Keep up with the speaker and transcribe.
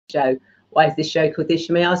show. Why is this show called this?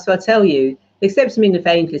 You may ask, so I'll tell you. The accepted meaning of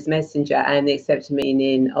angel is messenger, and the accepted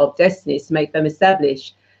meaning of destiny is to make them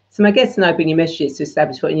establish. So my guests and I bring you messages to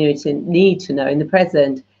establish what you need to know in the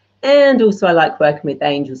present. And also I like working with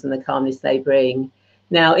angels and the calmness they bring.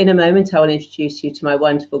 Now, in a moment, I will introduce you to my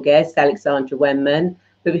wonderful guest, Alexandra Wenman.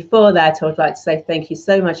 But before that, I would like to say thank you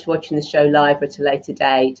so much for watching the show live at a later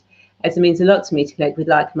date, as it means a lot to me to connect with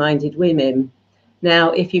like-minded women.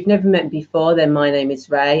 Now, if you've never met me before, then my name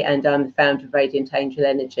is Rae, and I'm the founder of Radiant Angel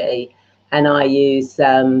Energy. And I use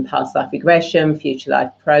past life regression, future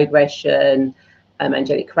life progression,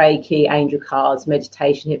 Angelic Reiki, angel cards,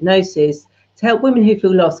 meditation, hypnosis, to help women who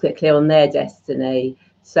feel lost get clear on their destiny.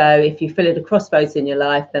 So if you feel at a crossroads in your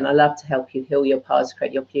life, then I love to help you heal your past,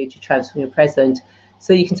 create your future, transform your present,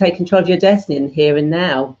 so you can take control of your destiny in the here and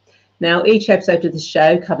now. Now, each episode of the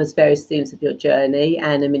show covers various themes of your journey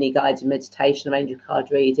and a mini guided meditation or angel card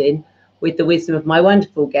reading with the wisdom of my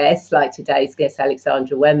wonderful guests, like today's guest,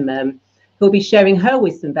 Alexandra Wenman, who'll be sharing her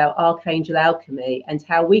wisdom about Archangel Alchemy and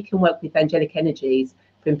how we can work with angelic energies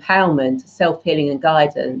for empowerment, self-healing and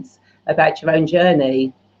guidance about your own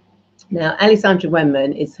journey. Now, Alexandra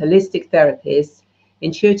Wenman is a holistic therapist,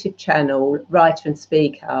 intuitive channel, writer and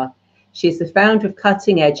speaker. She is the founder of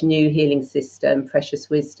cutting-edge new healing system, Precious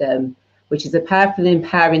Wisdom, which is a powerful and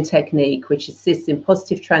empowering technique which assists in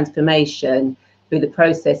positive transformation through the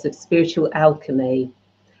process of spiritual alchemy.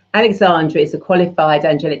 Alexandra is a qualified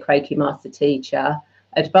Angelic Reiki master teacher,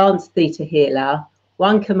 advanced theta healer,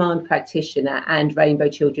 one command practitioner and Rainbow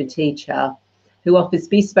Children teacher, who offers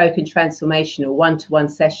bespoke and transformational one-to-one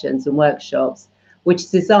sessions and workshops, which is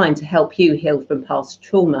designed to help you heal from past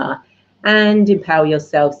trauma and empower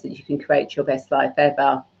yourself so that you can create your best life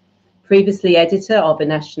ever. Previously editor of a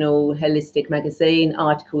national holistic magazine,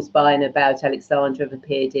 articles by and about Alexandra have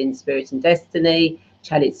appeared in Spirit and Destiny,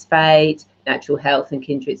 Chalit's Fate, Natural Health and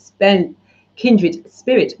Kindred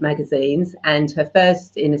Spirit magazines, and her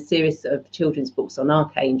first in a series of children's books on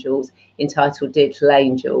archangels entitled Digital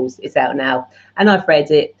Angels is out now, and I've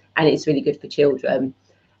read it and it's really good for children.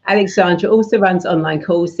 Alexandra also runs online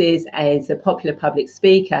courses, is a popular public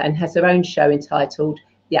speaker, and has her own show entitled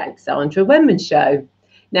The Alexandra Wenman Show.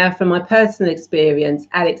 Now, from my personal experience,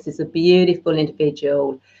 Alex is a beautiful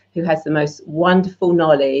individual who has the most wonderful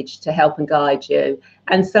knowledge to help and guide you,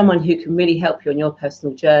 and someone who can really help you on your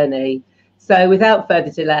personal journey. So without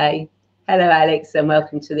further delay, hello, Alex, and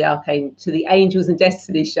welcome to the Angels and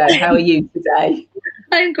Destiny Show. How are you today?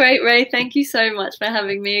 I'm great, Rae. Thank you so much for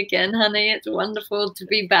having me again, honey. It's wonderful to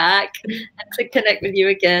be back and to connect with you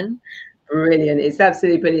again. Brilliant. It's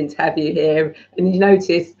absolutely brilliant to have you here. And you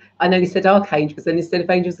notice, I know you said Archangels and instead of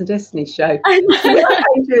Angels and Destiny Show. I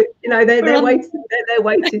know. You know, they're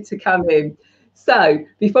waiting to come in. So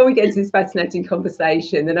before we get into this fascinating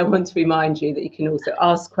conversation, then I want to remind you that you can also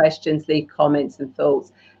ask questions, leave comments and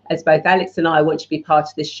thoughts, as both Alex and I want to be part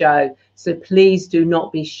of this show. So please do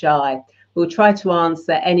not be shy. We'll try to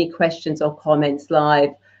answer any questions or comments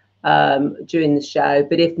live during the show,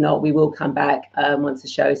 but if not, we will come back once the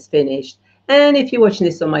show is finished. And if you're watching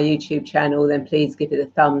this on my YouTube channel, then please give it a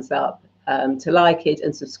thumbs up to like it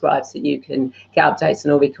and subscribe so you can get updates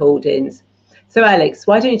on all recordings. So Alex,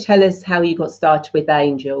 why don't you tell us how you got started with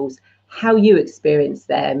angels, how you experienced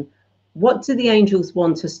them, what do the angels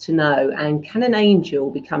want us to know, and can an angel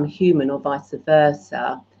become human or vice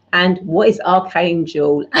versa? And what is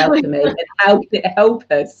Archangel Alchemy and how can it help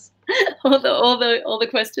us? All the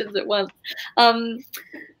questions at once.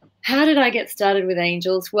 How did I get started with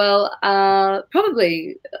angels? Well,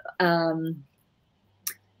 probably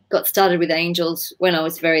got started with angels when I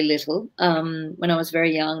was very little. When I was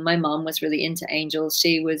very young, my mum was really into angels.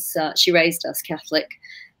 She raised us Catholic,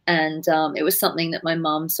 and it was something that my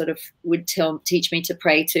mum sort of would teach me to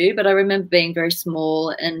pray to. But I remember being very small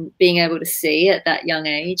and being able to see at that young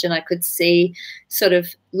age, and I could see sort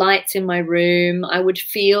of lights in my room. I would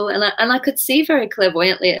feel, and I could see very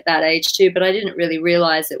clairvoyantly at that age too. But I didn't really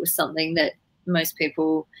realize it was something that most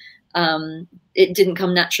people. It didn't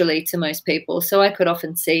come naturally to most people. So I could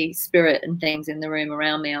often see spirit and things in the room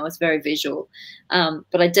around me. I was very visual,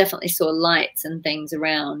 but I definitely saw lights and things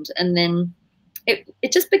around. And then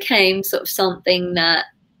it just became sort of something that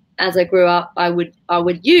as I grew up, I would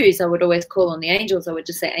always call on the angels. I would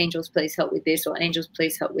just say, angels, please help with this, or angels,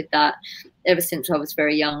 please help with that, ever since I was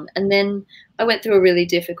very young. And then I went through a really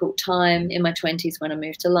difficult time in my 20s when I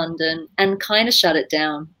moved to London and kind of shut it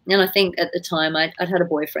down. And I think at the time I'd had a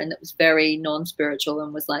boyfriend that was very non-spiritual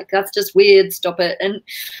and was like, that's just weird, stop it. And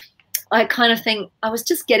I kind of think I was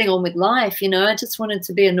just getting on with life, you know, I just wanted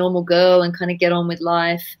to be a normal girl and kind of get on with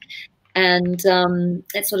life. And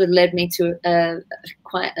it sort of led me to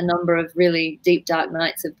quite a number of really deep, dark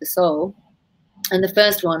nights of the soul. And the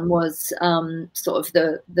first one was sort of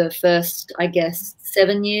the first, I guess,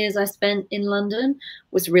 7 years I spent in London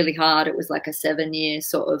was really hard. It was like a 7-year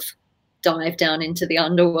sort of dive down into the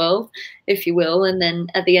underworld, if you will. And then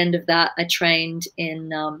at the end of that, I trained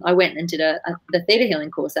in, I went and did the theta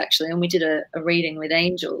healing course, actually, and we did a reading with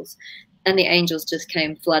angels. And the angels just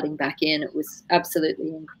came flooding back in. It was absolutely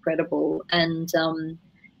incredible. And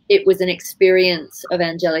it was an experience of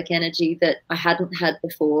angelic energy that I hadn't had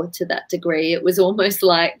before to that degree. It was almost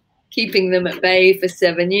like keeping them at bay for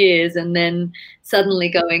 7 years and then suddenly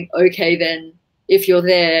going, okay, then if you're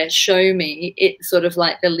there, show me. It sort of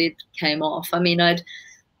like the lid came off. I mean, I'd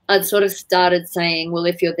sort of started saying, well,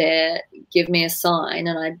 if you're there, give me a sign.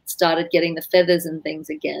 And I started getting the feathers and things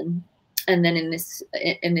again. And then in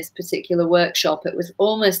this particular workshop, it was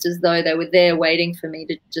almost as though they were there waiting for me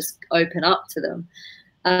to just open up to them.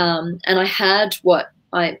 And I had what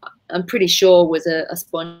I'm pretty sure was a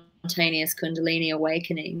spontaneous Kundalini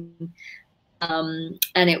awakening. And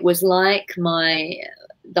it was like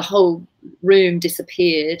the whole room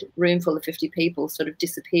disappeared, room full of 50 people sort of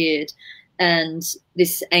disappeared. And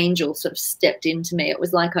this angel sort of stepped into me. It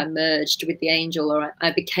was like I merged with the angel, or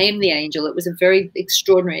I became the angel. It was a very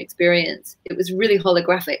extraordinary experience. It was really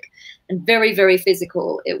holographic and very, very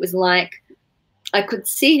physical. It was like I could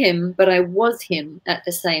see him, but I was him at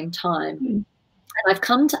the same time. And I've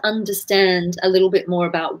come to understand a little bit more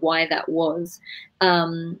about why that was.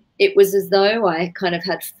 It was as though I kind of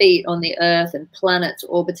had feet on the earth and planets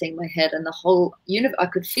orbiting my head, and the whole universe, I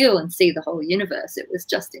could feel and see the whole universe. It was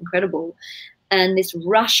just incredible. And this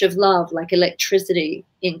rush of love, like electricity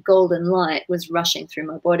in golden light, was rushing through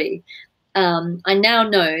my body. I now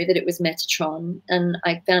know that it was Metatron, and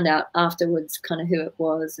I found out afterwards kind of who it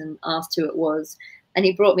was and asked who it was. And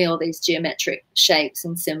he brought me all these geometric shapes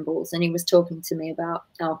and symbols, and he was talking to me about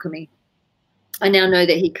alchemy. I now know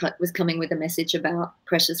that he was coming with a message about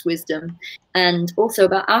precious wisdom and also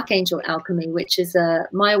about Archangel Alchemy, which is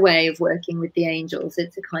my way of working with the angels.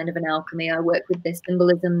 It's a kind of an alchemy. I work with their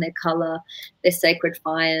symbolism, their color, their sacred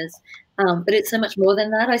fires. But it's so much more than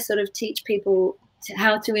that. I sort of teach people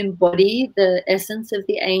how to embody the essence of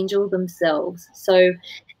the angel themselves. So,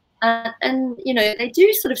 and, you know, they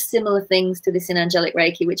do sort of similar things to this in Angelic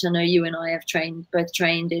Reiki, which I know you and I have both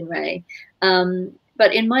trained in, Rae.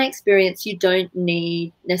 But in my experience, you don't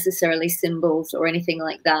need necessarily symbols or anything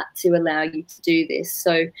like that to allow you to do this.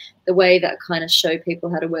 So the way that I kind of show people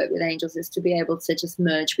how to work with angels is to be able to just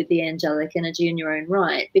merge with the angelic energy in your own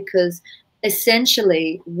right, because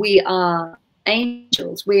essentially we are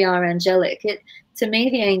angels. We are angelic. To me,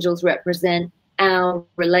 the angels represent our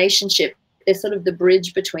relationship. They're sort of the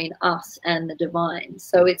bridge between us and the divine.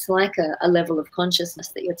 So it's like a level of consciousness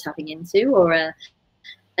that you're tapping into, or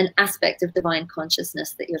an aspect of divine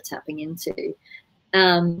consciousness that you're tapping into.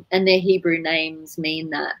 And their Hebrew names mean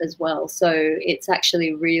that as well. So it's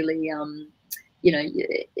actually really, you know,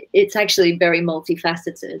 it's actually very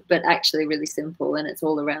multifaceted, but actually really simple. And it's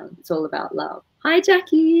all about love. Hi,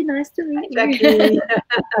 Jackie. Nice to meet you. Jackie.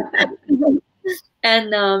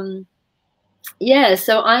 And yeah,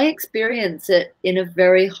 so I experience it in a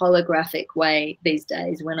very holographic way these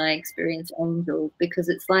days when I experience angels, because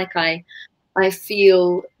it's like I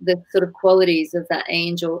feel the sort of qualities of that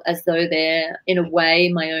angel as though they're, in a way,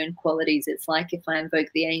 my own qualities. It's like if I invoke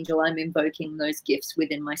the angel, I'm invoking those gifts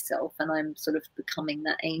within myself, and I'm sort of becoming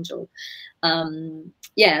that angel.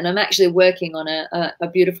 Yeah, and I'm actually working on a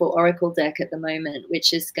beautiful oracle deck at the moment,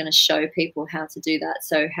 which is going to show people how to do that.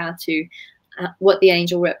 So how to what the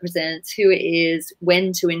angel represents, who it is,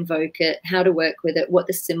 when to invoke it, how to work with it, what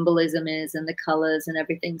the symbolism is and the colors and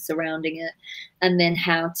everything surrounding it, and then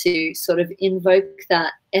how to sort of invoke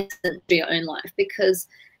that essence for your own life. Because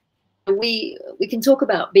we can talk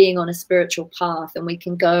about being on a spiritual path, and we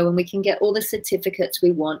can go and we can get all the certificates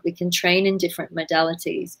we want, we can train in different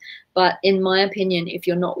modalities, but in my opinion, if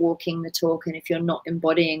you're not walking the talk and if you're not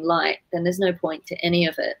embodying light, then there's no point to any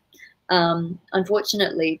of it.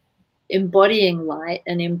 Unfortunately, embodying light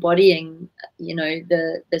and embodying, you know,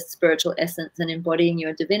 the spiritual essence and embodying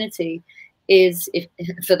your divinity is,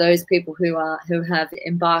 for those people who have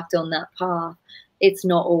embarked on that path, it's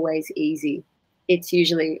not always easy. It's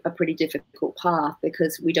usually a pretty difficult path,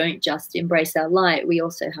 because we don't just embrace our light, we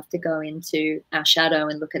also have to go into our shadow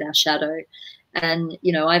and look at our shadow. And,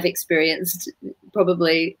 you know, I've experienced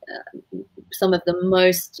probably some of the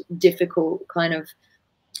most difficult kind of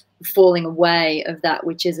falling away of that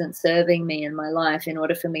which isn't serving me in my life, in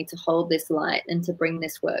order for me to hold this light and to bring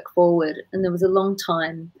this work forward. And there was a long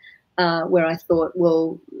time where I thought,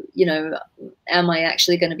 well, you know, am I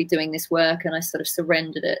actually going to be doing this work? And I sort of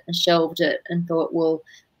surrendered it and shelved it and thought, well,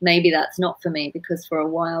 maybe that's not for me, because for a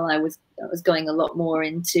while I was going a lot more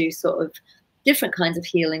into sort of different kinds of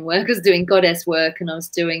healing work. I was doing goddess work, and I was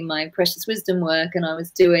doing my precious wisdom work, and I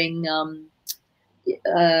was doing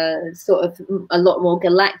sort of a lot more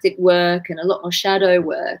galactic work and a lot more shadow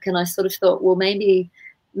work. And I sort of thought, well, maybe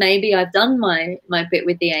I've done my bit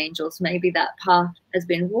with the angels. Maybe that path has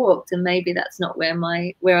been walked, and maybe that's not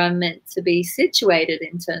where I'm meant to be situated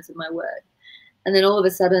in terms of my work. And then all of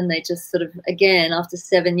a sudden, they just sort of, again, after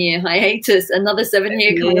 7-year hiatus, another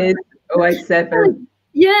 7-year kind of, always 7.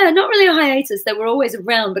 Yeah, not really a hiatus. They were always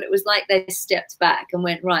around, but it was like they stepped back and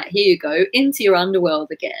went, right, here you go, into your underworld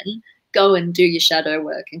again. Go and do your shadow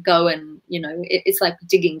work, and go and, you know, it's like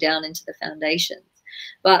digging down into the foundations.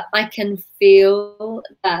 But I can feel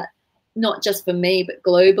that not just for me, but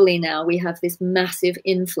globally now, we have this massive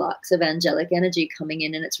influx of angelic energy coming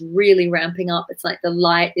in, and it's really ramping up. It's like the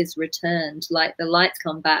light is returned, like the light's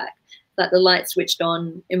come back, like the light switched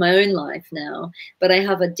on in my own life now. But I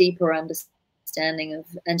have a deeper understanding of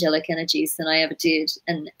angelic energies than I ever did,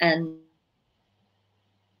 and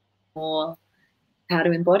more how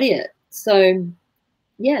to embody it. So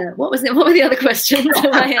yeah, what were the other questions?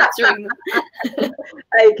 Am I answering them?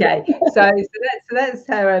 Okay, so that's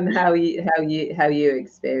how you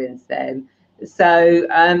experience them.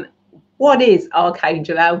 So what is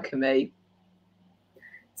Archangel Alchemy?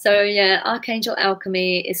 So yeah, Archangel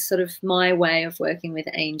Alchemy is sort of my way of working with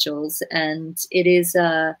angels, and it is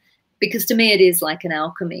because to me it is like an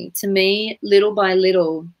alchemy. To me, little by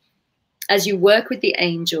little, as you work with the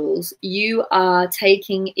angels, you are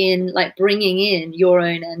taking in, like bringing in your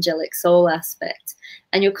own angelic soul aspect,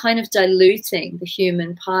 and you're kind of diluting the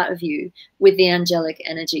human part of you with the angelic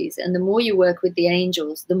energies. And the more you work with the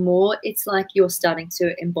angels, the more it's like you're starting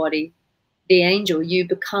to embody the angel. You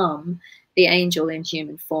become the angel in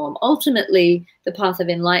human form. Ultimately, the path of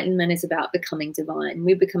enlightenment is about becoming divine.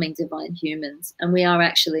 We're becoming divine humans, and we are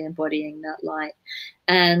actually embodying that light.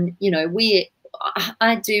 And, you know,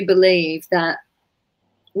 I do believe that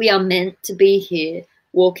we are meant to be here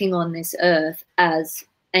walking on this earth as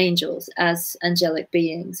angels, as angelic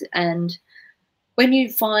beings. And when you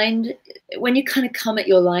kind of come at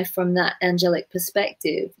your life from that angelic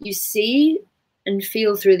perspective, you see and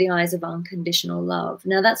feel through the eyes of unconditional love.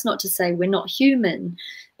 Now, that's not to say we're not human,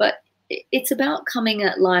 but it's about coming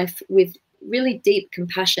at life with really deep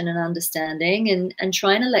compassion and understanding, and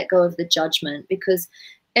trying to let go of the judgment, because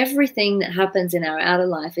everything that happens in our outer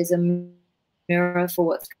life is a mirror for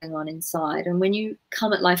what's going on inside. And when you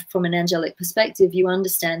come at life from an angelic perspective, you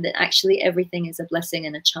understand that actually everything is a blessing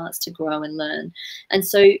and a chance to grow and learn. And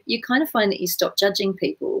so you kind of find that you stop judging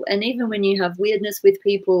people. And even when you have weirdness with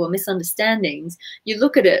people or misunderstandings, you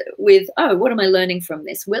look at it with, oh, what am I learning from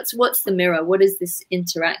this? What's the mirror? What is this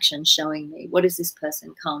interaction showing me? What does this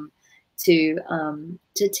person come to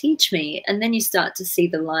teach me? And then you start to see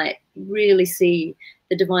the light, really see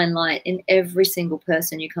the divine light in every single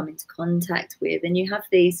person you come into contact with. And you have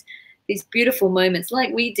these beautiful moments,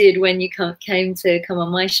 like we did when you came to come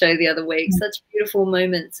on my show the other week. Such beautiful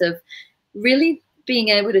moments of really being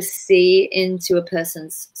able to see into a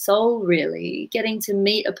person's soul, really getting to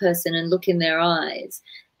meet a person and look in their eyes,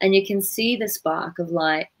 and you can see the spark of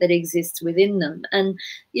light that exists within them. And,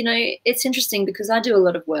 you know, it's interesting because I do a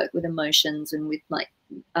lot of work with emotions and with like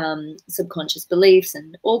subconscious beliefs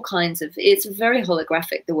and all kinds of, it's very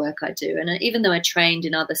holographic, the work I do. And even though I trained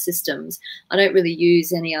in other systems, I don't really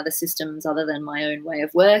use any other systems other than my own way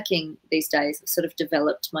of working these days. I've sort of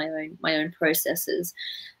developed my own processes.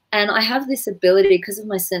 And I have this ability, because of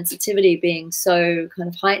my sensitivity being so kind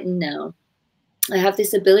of heightened now, I have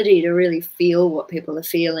this ability to really feel what people are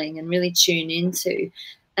feeling and really tune into.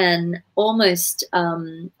 And almost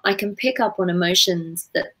I can pick up on emotions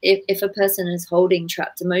that if a person is holding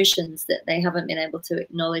trapped emotions that they haven't been able to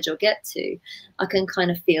acknowledge or get to, I can kind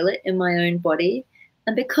of feel it in my own body.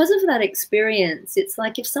 And because of that experience, it's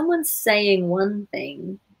like if someone's saying one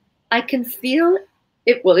thing, I can feel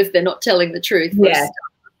it, well, if they're not telling the truth. Yeah.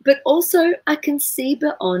 But also I can see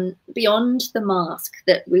beyond the mask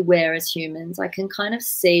that we wear as humans. I can kind of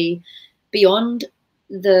see beyond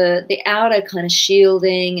the outer kind of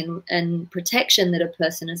shielding and protection that a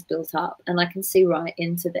person has built up. And I can see right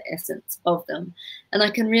into the essence of them. And I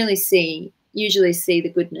can really usually see the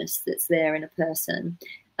goodness that's there in a person.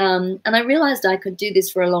 And I realized I could do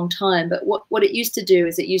this for a long time, but what it used to do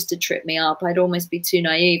is it used to trip me up. I'd almost be too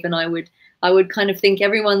naive, and I would I would kind of think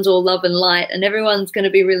everyone's all love and light and everyone's going to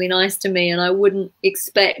be really nice to me. And I wouldn't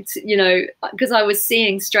expect, you know, because I was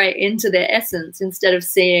seeing straight into their essence instead of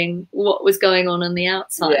seeing what was going on the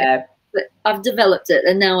outside. Yeah. But I've developed it,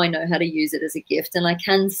 and now I know how to use it as a gift, and I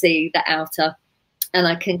can see the outer, and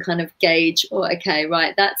I can kind of gauge, oh, okay,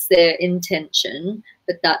 right, that's their intention,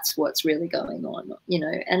 but that's what's really going on, you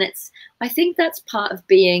know. And I think that's part of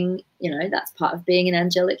being, you know, that's part of being an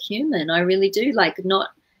angelic human. I really do, like, not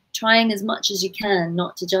trying as much as you can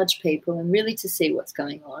not to judge people and really to see what's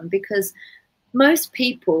going on, because most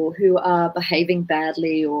people who are behaving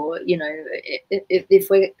badly, or, you know, if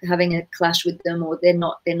we're having a clash with them, or they're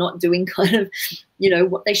not doing kind of, you know,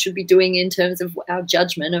 what they should be doing in terms of our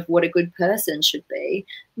judgment of what a good person should be,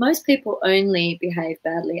 most people only behave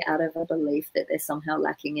badly out of a belief that they're somehow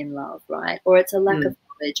lacking in love, right? Or it's a lack of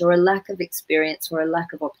knowledge, or a lack of experience, or a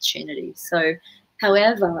lack of opportunity. So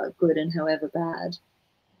however good and however bad,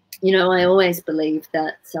 you know, I always believe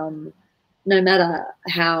that no matter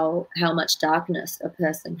how much darkness a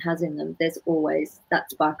person has in them, there's always that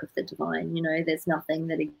spark of the divine. You know, there's nothing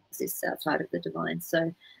that exists outside of the divine.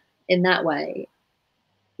 So in that way,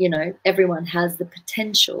 you know, everyone has the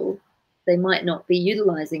potential. They might not be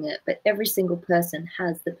utilizing it, but every single person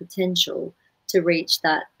has the potential to reach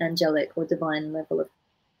that angelic or divine level of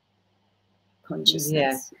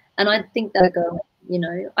consciousness. Yeah. And I think that, you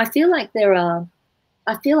know, I feel like there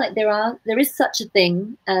is such a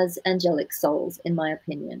thing as angelic souls, in my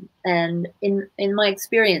opinion. And in my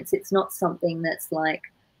experience, it's not something that's like,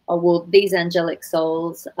 oh, well, these angelic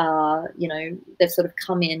souls are, you know, they've sort of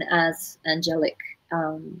come in as angelic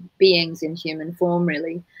beings in human form,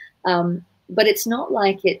 really. But it's not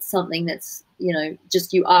like it's something that's, you know,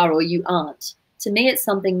 just you are or you aren't. To me, it's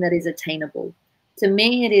something that is attainable. To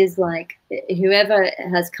me, it is like whoever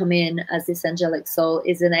has come in as this angelic soul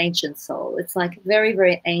is an ancient soul. It's like a very,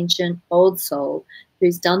 very ancient, old soul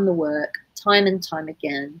who's done the work time and time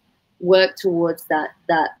again, worked towards that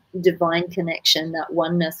divine connection, that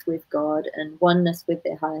oneness with God and oneness with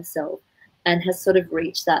their higher self, and has sort of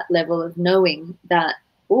reached that level of knowing that,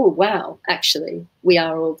 oh, wow, actually, we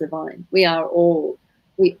are all divine. We all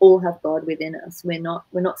have God within us. We're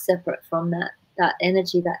not separate from that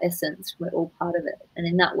energy, that essence. We're all part of it. And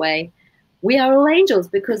in that way, we are all angels,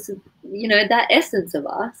 because, you know, that essence of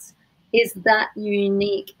us is that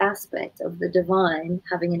unique aspect of the divine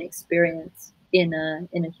having an experience in a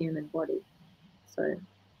human body. So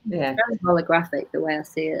yeah, it's very holographic the way I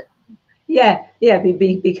see it. Yeah,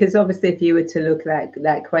 because obviously if you were to look at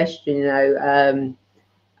that question, you know,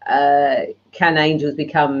 can angels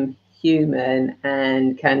become human,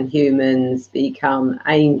 and can humans become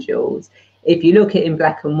angels? If you look at it in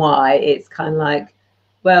black and white, it's kind of like,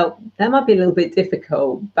 well, that might be a little bit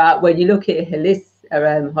difficult. But when you look at it holistically,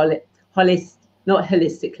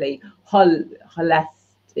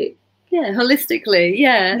 yeah, holistically,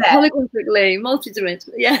 yeah, holographically,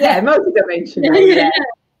 multidimensional, multidimensional,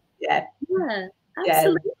 yeah,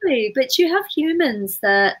 absolutely. Yeah. But you have humans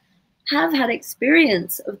that have had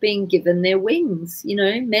experience of being given their wings. You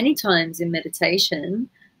know, many times in meditation,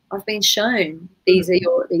 I've been shown these are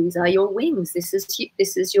your wings. This is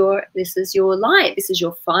your light. This is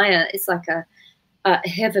your fire. It's like a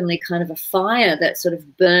heavenly kind of a fire that sort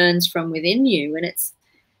of burns from within you, and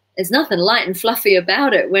there's nothing light and fluffy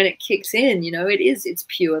about it when it kicks in. You know, it's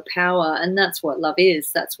pure power, and that's what love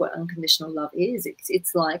is. That's what unconditional love is.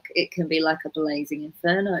 It's like, it can be like a blazing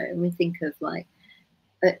inferno, and we think of like,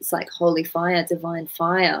 it's like holy fire, divine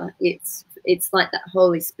fire. It's like that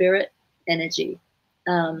Holy Spirit energy.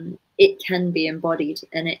 It can be embodied,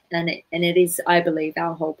 and it is, I believe,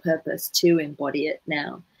 our whole purpose to embody it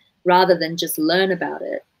now, rather than just learn about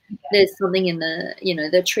it. There's something in the, you know,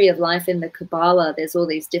 the tree of life in the Kabbalah. There's all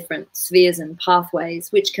these different spheres and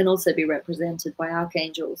pathways, which can also be represented by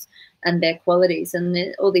archangels and their qualities,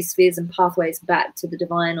 and all these spheres and pathways back to the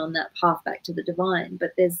divine, on that path back to the divine.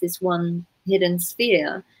 But there's this one hidden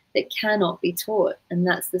sphere that cannot be taught, and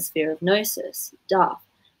that's the sphere of gnosis, Daf.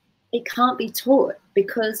 It can't be taught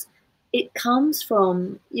because it comes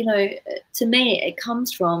from, you know, to me, it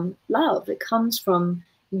comes from love. It comes from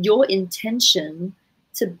your intention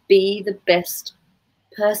to be the best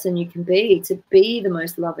person you can be, to be the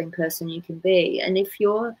most loving person you can be. And if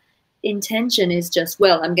your intention is just,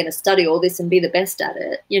 well, I'm going to study all this and be the best at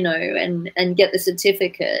it, you know, and get the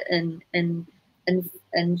certificate and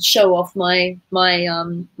show off my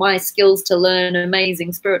skills to learn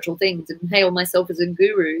amazing spiritual things and hail myself as a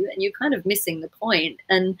guru, and you're kind of missing the point.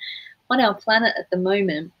 And on our planet at the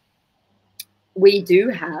moment, we do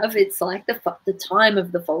have, it's like the time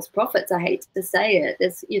of the false prophets. I hate to say it.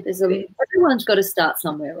 Everyone's got to start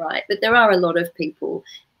somewhere, right? But there are a lot of people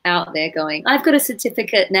out there going, I've got a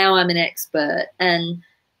certificate, now I'm an expert. And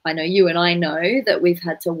I know you and I know that we've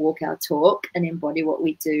had to walk our talk and embody what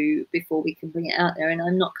we do before we can bring it out there. And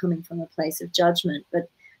I'm not coming from a place of judgment, but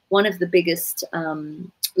one of the biggest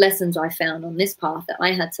lessons I found on this path that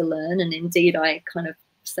I had to learn, and indeed I kind of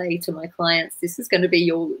say to my clients, this is going to be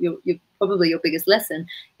your probably your biggest lesson,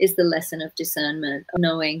 is the lesson of discernment, of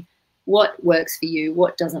knowing what works for you,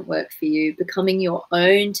 what doesn't work for you, becoming your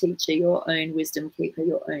own teacher, your own wisdom keeper,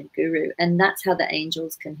 your own guru. And that's how the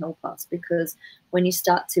angels can help us, because when you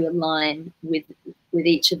start to align with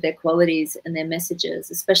each of their qualities and their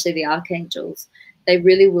messages, especially the archangels, they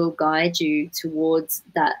really will guide you towards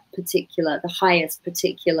that particular, the highest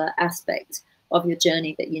particular aspect of your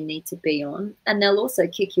journey that you need to be on. And they'll also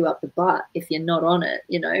kick you up the butt if you're not on it.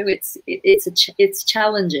 You know, it's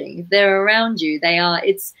challenging. If they're around you,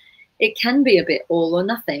 it can be a bit all or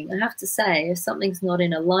nothing. I have to say, if something's not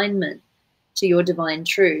in alignment to your divine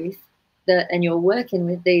truth, and you're working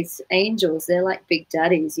with these angels, they're like big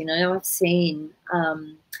daddies. You know, I've seen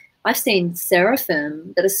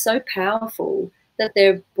seraphim that are so powerful that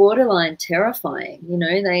they're borderline terrifying. You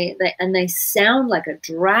know, they sound like a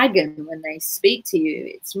dragon when they speak to you.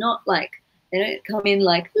 It's not like, they don't come in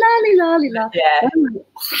like la li la li la. Yeah.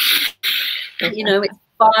 You know, it's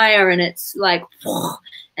fire, and it's like,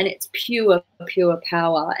 and it's pure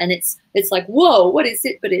power, and it's like, whoa, what is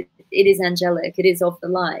it? But it is angelic. It is of the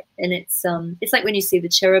light, and it's like when you see the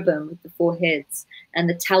cherubim with the 4 heads and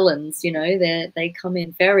the talons. You know, they come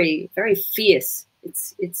in very, very fierce.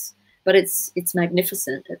 But it's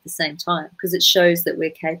magnificent at the same time, because it shows that we're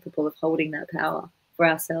capable of holding that power for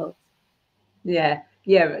ourselves. Yeah.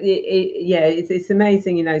 It's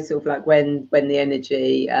amazing, you know, sort of like when the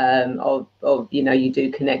energy of you know, you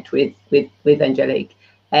do connect with angelic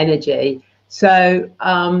energy. So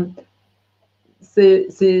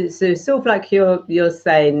so sort of like you're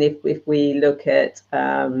saying, if we look at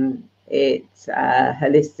it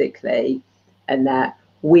holistically, and that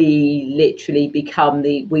we literally become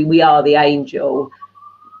we are the angel.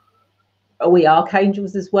 Are we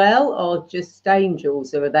archangels as well, or just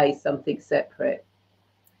angels, or are they something separate?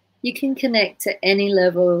 You can connect to any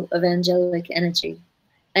level of angelic energy,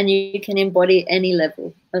 and you can embody any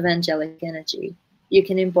level of angelic energy. You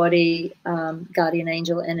can embody guardian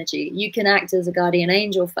angel energy. You can act as a guardian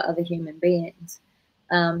angel for other human beings.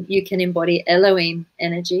 You can embody Elohim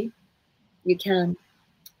energy. You can.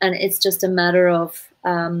 And it's just a matter of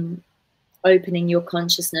opening your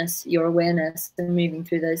consciousness, your awareness, and moving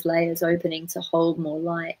through those layers, opening to hold more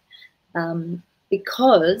light.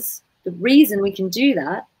 Because the reason we can do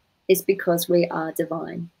that is because we are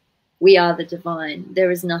divine. We are the divine. There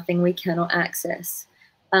is nothing we cannot access.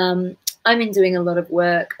 I've been doing a lot of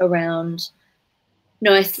work around, you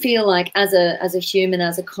know, I feel like as a human,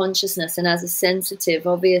 as a consciousness, and as a sensitive,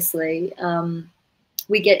 obviously,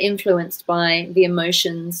 we get influenced by the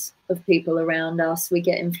emotions of people around us. We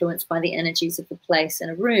get influenced by the energies of the place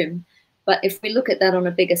and a room. But if we look at that on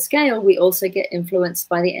a bigger scale, we also get influenced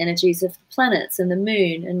by the energies of the planets and the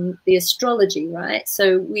moon and the astrology, right?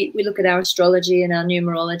 So we look at our astrology and our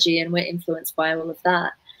numerology, and we're influenced by all of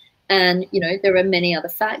that. And, you know, there are many other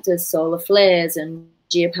factors, solar flares and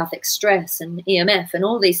geopathic stress and EMF and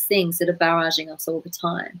all these things that are barraging us all the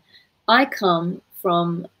time. I come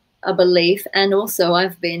from a belief, and also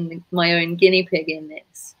I've been my own guinea pig in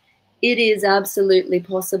this. It is absolutely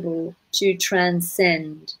possible to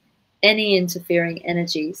transcend any interfering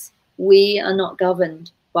energies. We are not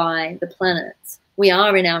governed by the planets. We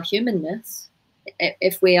are in our humanness.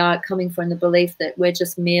 If we are coming from the belief that we're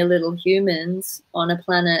just mere little humans on a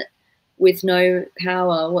planet with no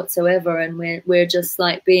power whatsoever, and we're just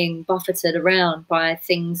like being buffeted around by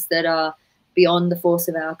things that are beyond the force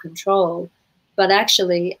of our control. But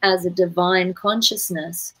actually, as a divine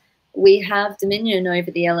consciousness, we have dominion over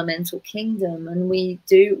the elemental kingdom, and we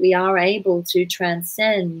are able to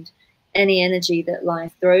transcend any energy that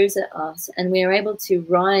life throws at us, and we are able to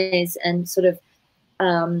rise and sort of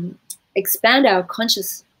expand our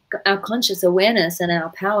conscious awareness and our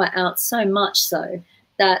power out, so much so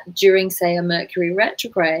that during, say, a Mercury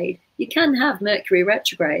retrograde, you can have Mercury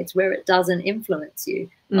retrogrades where it doesn't influence you.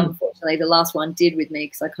 Unfortunately, the last one did with me,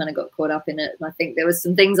 because I kind of got caught up in it, and I think there was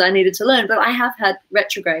some things I needed to learn. But I have had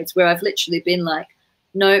retrogrades where I've literally been like,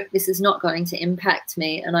 no, this is not going to impact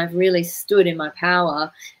me, and I've really stood in my power,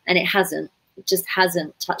 and it just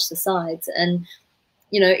hasn't touched the sides. And,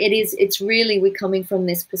 you know, it's really, we're coming from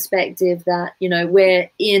this perspective that, you know, we're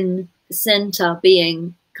in the center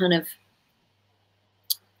being kind of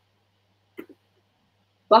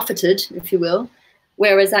buffeted, if you will.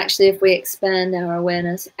 Whereas actually, if we expand our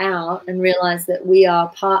awareness out and realize that we are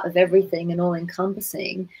part of everything and all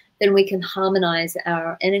encompassing, then we can harmonize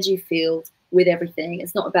our energy field with everything.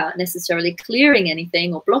 It's not about necessarily clearing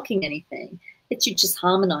anything or blocking anything. It's you just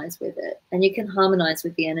harmonize with it, and you can harmonize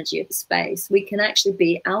with the energy of the space. We can actually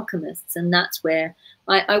be alchemists, and that's where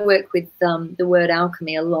I work with the word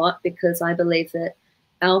alchemy a lot, because I believe that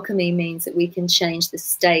alchemy means that we can change the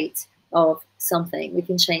state of something. We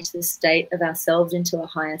can change the state of ourselves into a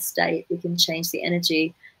higher state. We can change the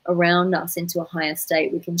energy around us into a higher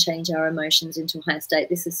state. We can change our emotions into a higher state.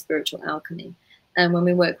 This is spiritual alchemy. And when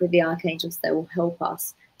we work with the archangels, they will help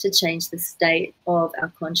us to change the state of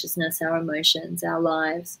our consciousness, our emotions, our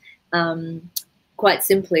lives, quite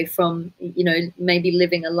simply from, you know, maybe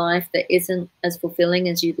living a life that isn't as fulfilling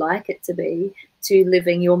as you'd like it to be, to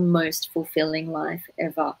living your most fulfilling life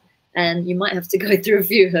ever. And you might have to go through a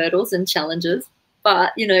few hurdles and challenges.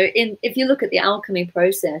 But, you know, if you look at the alchemy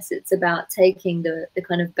process, it's about taking the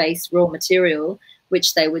kind of base raw material,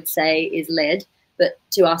 which they would say is lead. But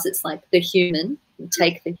to us, it's like the human. We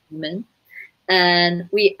take the human and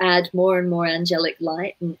we add more and more angelic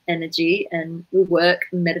light and energy, and we work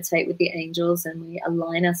and meditate with the angels, and we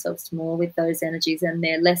align ourselves more with those energies and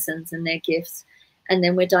their lessons and their gifts. And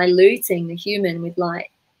then we're diluting the human with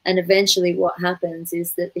light. And eventually what happens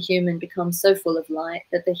is that the human becomes so full of light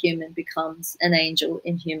that the human becomes an angel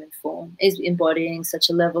in human form, is embodying such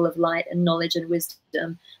a level of light and knowledge and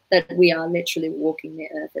wisdom that we are literally walking the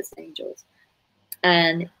earth as angels.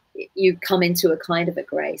 And you come into a kind of a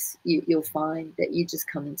grace. You'll find that you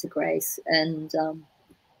just come into grace, and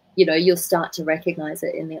you know, you'll start to recognize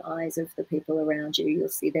it in the eyes of the people around you. You'll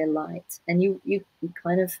see their light, and you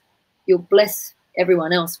kind of, you'll bless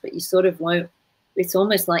everyone else, but you sort of won't. It's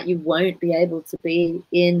almost like you won't be able to be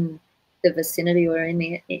in the vicinity, or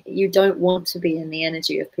you don't want to be in the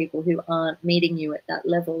energy of people who aren't meeting you at that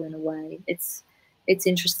level. In a way, it's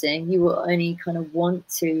interesting. You will only kind of want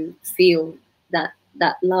to feel that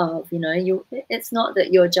love, you know. It's not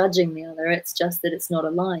that you're judging the other, it's just that it's not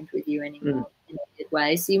aligned with you anymore in a good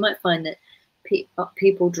way. So you might find that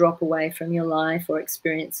people drop away from your life, or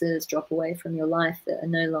experiences drop away from your life that are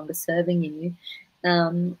no longer serving you.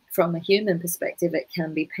 From a human perspective, it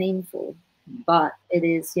can be painful, but it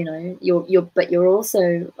is, you know, you're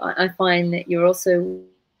also, I find that you're also,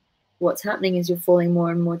 what's happening is you're falling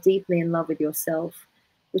more and more deeply in love with yourself,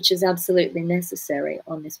 which is absolutely necessary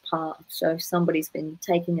on this path. So if somebody's been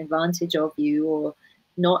taking advantage of you, or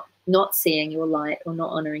not seeing your light, or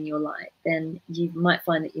not honoring your light, then you might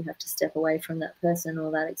find that you have to step away from that person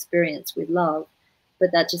or that experience with love.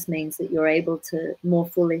 But that just means that you're able to more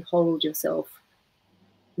fully hold yourself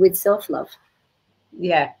with self-love.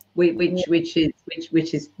 Yeah, which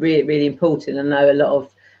is really, really important. I know a lot of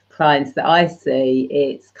clients that I see,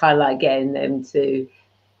 it's kind of like getting them to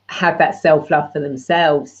have that self-love for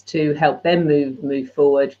themselves to help them move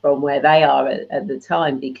forward from where they are at the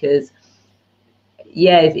time. Because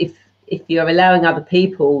yeah, if you're allowing other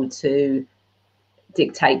people to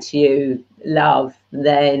dictate to you love,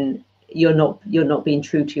 then you're not being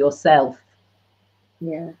true to yourself.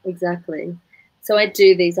 Yeah, exactly. So I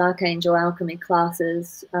do these Archangel Alchemy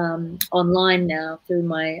classes online now through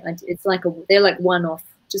it's like they're like one-off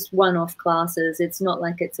classes. It's not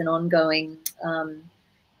like it's an ongoing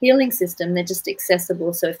healing system. They're just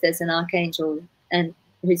accessible. So if there's an archangel and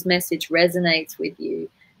whose message resonates with you,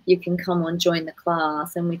 you can come on, join the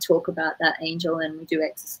class, and we talk about that angel, and we do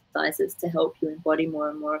exercises to help you embody more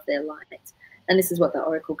and more of their light. And this is what the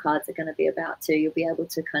Oracle cards are going to be about too. You'll be able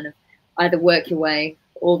to kind of either work your way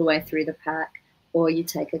all the way through the pack, or you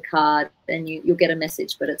take a card and you'll get a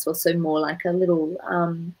message, but it's also more like a little,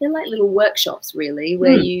 they're like little workshops really,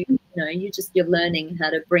 where you're learning how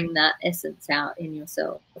to bring that essence out in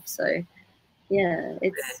yourself. So yeah,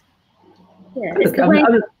 it's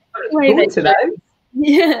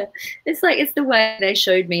the way they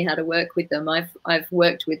showed me how to work with them. I've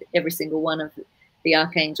worked with every single one of the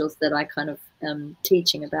archangels that I kind of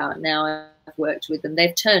teaching about now. I've worked with them.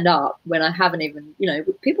 They've turned up when I haven't even, you know,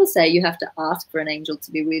 people say you have to ask for an angel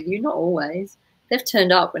to be with you. Not always. They've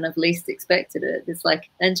turned up when I've least expected it. It's like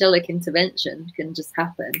angelic intervention can just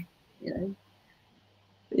happen, you know.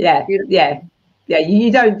 Yeah.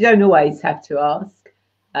 You don't always have to ask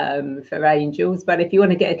for angels, but if you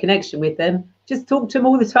want to get a connection with them, just talk to them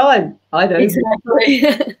all the time. I don't.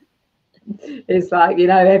 Exactly. It's like, you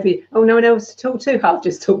know, no one else to talk to. I'll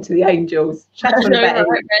just talk to the angels. Chat on about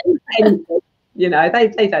anything. You know,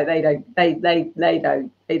 they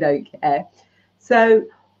don't care. So,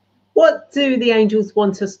 what do the angels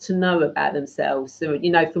want us to know about themselves? So,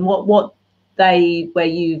 you know, from where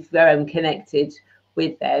you've connected,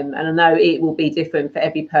 with them. And I know it will be different for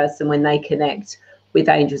every person when they connect with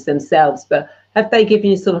angels themselves, but have they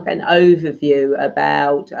given you sort of like an overview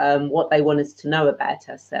about what they want us to know about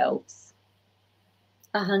ourselves?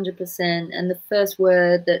 100%. And the first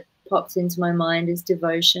word that pops into my mind is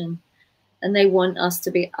devotion. And they want us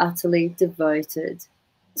to be utterly devoted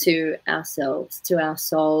to ourselves, to our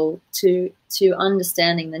soul, to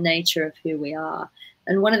understanding the nature of who we are.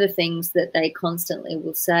 And one of the things that they constantly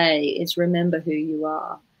will say is, remember who you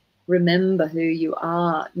are. Remember who you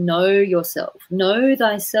are. Know yourself. Know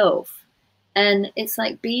thyself. And it's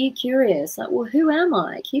like, be curious. Like, well, who am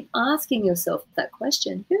I? Keep asking yourself that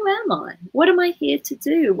question. Who am I? What am I here to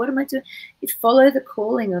do? What am I doing? You follow the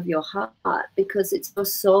calling of your heart, because it's your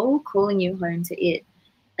soul calling you home to it.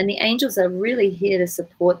 And the angels are really here to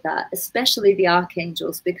support that, especially the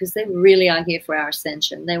archangels, because they really are here for our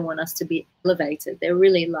ascension. They want us to be elevated. They're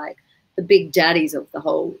really like the big daddies of the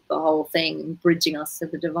whole thing, bridging us to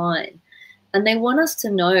the divine. And they want us to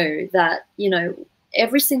know that, you know,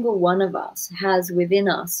 every single one of us has within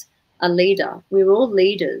us a leader. We're all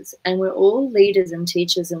leaders, and we're all leaders and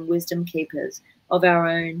teachers and wisdom keepers of our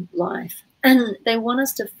own life. And they want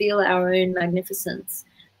us to feel our own magnificence.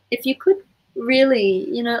 If you could really,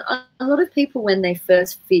 you know, a lot of people, when they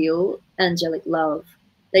first feel angelic love,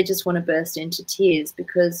 they just want to burst into tears,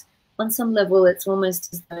 because on some level it's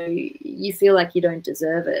almost as though you feel like you don't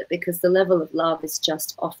deserve it, because the level of love is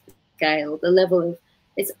just off the scale. The level of,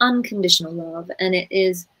 it's unconditional love, and it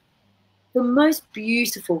is the most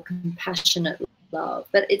beautiful, compassionate love.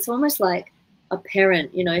 But it's almost like a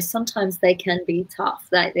parent, you know, sometimes they can be tough.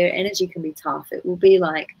 Like, their energy can be tough. It will be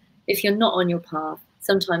like, if you're not on your path,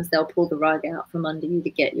 sometimes they'll pull the rug out from under you to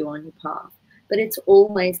get you on your path. But it's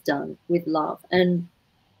always done with love, and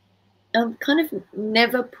kind of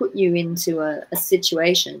never put you into a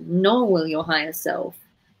situation, nor will your higher self,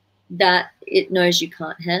 that it knows you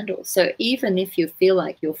can't handle. So even if you feel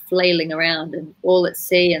like you're flailing around and all at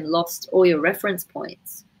sea and lost all your reference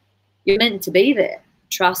points, you're meant to be there.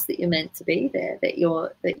 Trust that you're meant to be there, that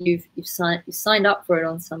you've signed up for it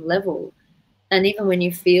on some level. And even when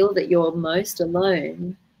you feel that you're most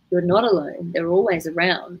alone, you're not alone. They're always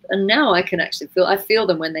around. And now I can actually I feel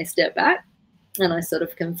them when they step back, and I sort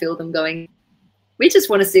of can feel them going, we just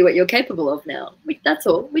want to see what you're capable of now. That's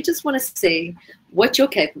all. We just want to see what you're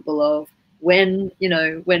capable of when, you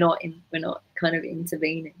know, we're not kind of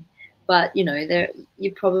intervening. But, you know,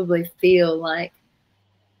 you probably feel like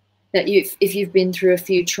that if you've been through a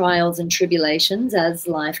few trials and tribulations, as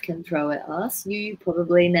life can throw at us, you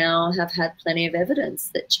probably now have had plenty of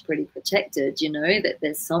evidence that you're pretty protected, you know, that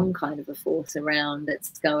there's some kind of a force around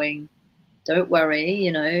that's going, don't worry,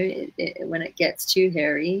 you know, when it gets too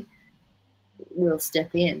hairy, we'll step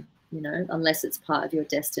in, you know, unless it's part of your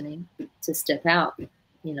destiny to step out,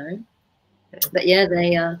 you know. But yeah,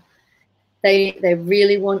 they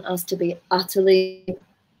really want us to be utterly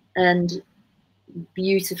and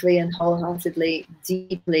beautifully and wholeheartedly,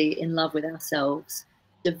 deeply in love with ourselves,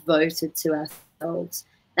 devoted to ourselves,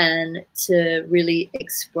 and to really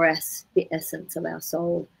express the essence of our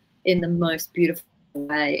soul in the most beautiful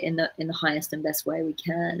way, in the highest and best way we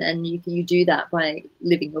can. And you do that by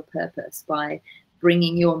living your purpose, by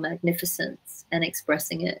bringing your magnificence and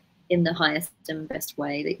expressing it in the highest and best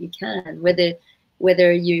way that you can,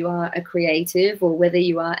 whether you are a creative or whether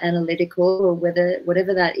you are analytical, or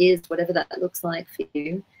whatever that is, whatever that looks like for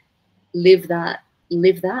you. Live that,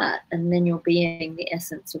 and then you're being the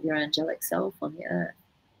essence of your angelic self on the earth.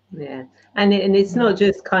 Yeah, and it's not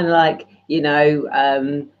just kind of like, you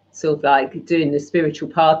know, sort of like doing the spiritual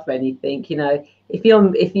path or anything. You know, if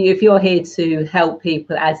you're here to help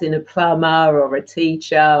people, as in a plumber or a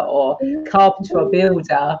teacher or carpenter or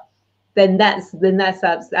builder, then that's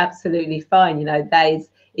absolutely fine. You know, they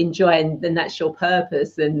enjoy, and then that's your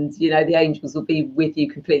purpose, and you know the angels will be with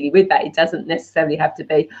you completely with that. It doesn't necessarily have to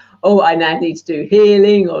be, oh, I now need to do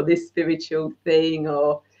healing or this spiritual thing,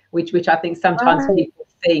 or which I think sometimes people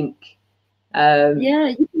think. Yeah,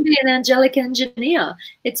 you can be an angelic engineer.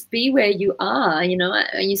 It's be where you are. You know,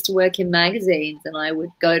 I used to work in magazines, and I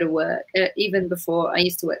would go to work even before I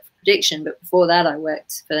used to work for Prediction, but before that I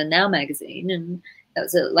worked for Now magazine, and that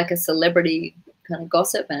was like a celebrity kind of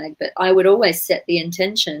gossip mag. But I would always set the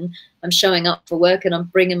intention, I'm showing up for work and I'm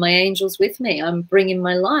bringing my angels with me. I'm bringing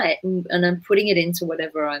my light, and I'm putting it into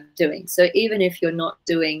whatever I'm doing. So even if you're not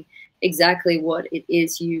doing exactly what it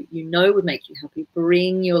is you know would make you happy,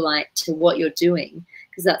 bring your light to what you're doing,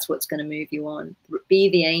 because that's what's going to move you on. Be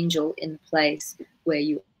the angel in the place where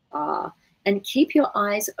you are, and keep your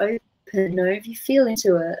eyes open. You know, if you feel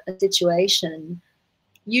into a situation,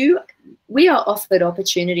 we are offered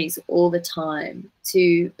opportunities all the time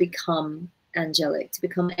to become angelic, to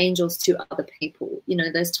become angels to other people. You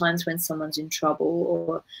know, those times when someone's in trouble,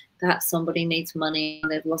 or perhaps somebody needs money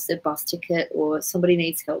and they've lost their bus ticket, or somebody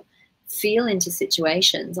needs help. Feel into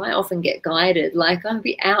situations. I often get guided, like I'll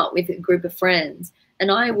be out with a group of friends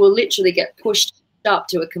and I will literally get pushed up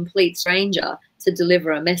to a complete stranger to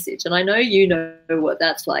deliver a message. And I know you know what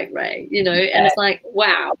that's like, Rae, you know, and it's like,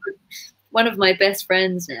 wow, one of my best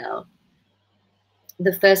friends now,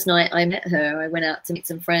 the first night I met her, I went out to meet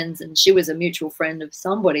some friends and she was a mutual friend of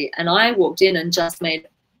somebody. And I walked in and just made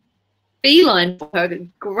beeline for her,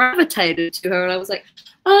 gravitated to her. And I was like,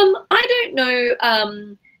 I don't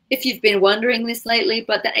know if you've been wondering this lately,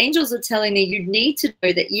 but the angels are telling me you need to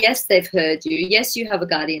know that, yes, they've heard you. Yes, you have a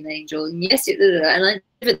guardian angel. And yes, and I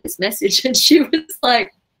delivered this message and she was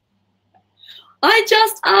like, I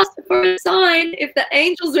just asked for a sign if the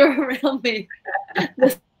angels are around me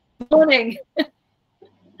this morning.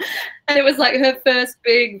 And it was like her first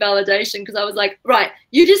big validation, because I was like, right,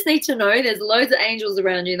 you just need to know there's loads of angels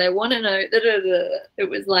around you. They want to know. It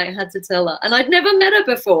was like, I had to tell her. And I'd never met her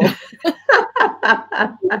before. Yeah,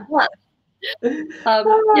 I've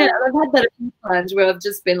had that a few times where I've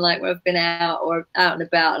just been like, where I've been out and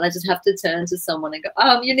about, and I just have to turn to someone and go,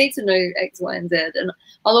 you need to know X, Y, and Z. And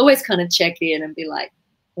I'll always kind of check in and be like,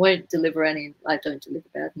 I don't deliver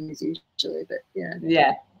bad news usually, but yeah.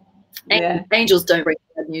 Yeah. Yeah. Angels don't bring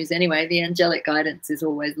bad news anyway. The angelic guidance is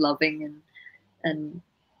always loving and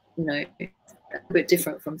you know, a bit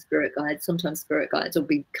different from spirit guides. Sometimes spirit guides will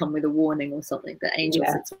come with a warning or something, but angels,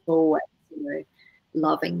 it's always, you know,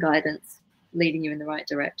 loving guidance, leading you in the right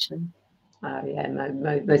direction. Oh yeah,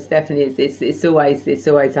 most definitely. It's always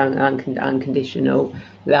unconditional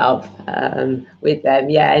love with them.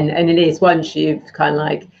 Yeah, and it is, once you've kind of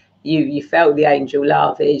like you felt the angel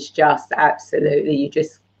love, it's just absolutely, you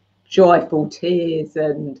just joyful tears,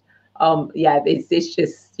 and yeah, it's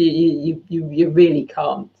just you really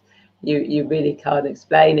can't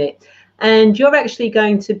explain it. And you're actually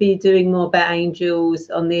going to be doing more about angels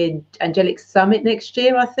on the Angelic Summit next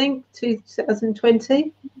year, I think,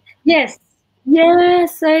 2020. Yes. Yeah,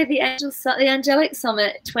 so the Angelic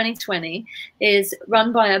Summit 2020 is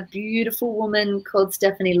run by a beautiful woman called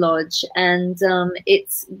Stephanie Lodge, and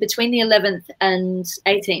it's between the 11th and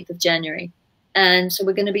 18th of January. And so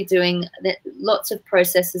we're going to be doing lots of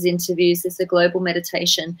processes, interviews. There's a global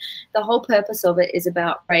meditation. The whole purpose of it is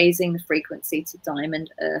about raising the frequency to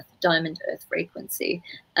diamond earth frequency.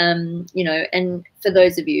 You know, and for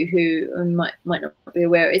those of you who might not be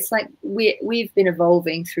aware, it's like we've been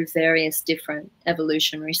evolving through various different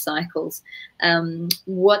evolutionary cycles.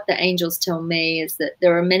 What the angels tell me is that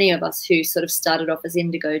there are many of us who sort of started off as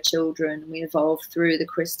indigo children. We evolved through the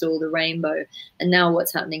crystal, the rainbow, and now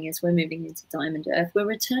what's happening is we're moving into diamond earth. We're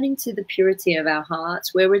returning to the purity of our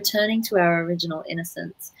hearts. We're returning to our original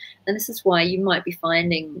innocence. And this is why you might be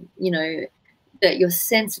finding, you know, that your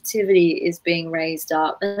sensitivity is being raised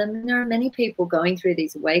up. And there are many people going through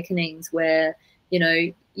these awakenings where, you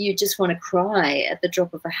know, you just want to cry at the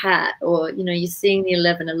drop of a hat, or, you know, you're seeing the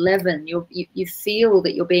 1111, you feel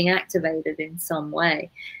that you're being activated in some way.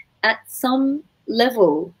 At some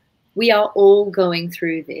level, we are all going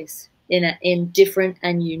through this in different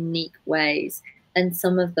and unique ways. And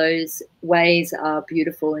some of those ways are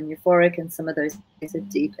beautiful and euphoric, and some of those ways are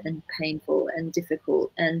deep and painful and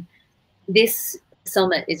difficult. And this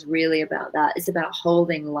summit is really about that. It's about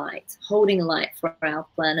holding light for our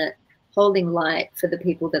planet, holding light for the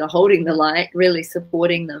people that are holding the light, really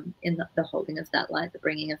supporting them in the holding of that light, the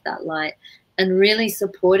bringing of that light, and really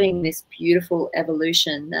supporting this beautiful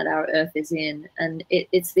evolution that our earth is in. And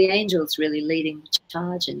it's the angels really leading the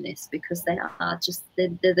charge in this, because they are just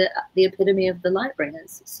the epitome of the light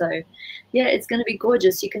bringers. So yeah, it's going to be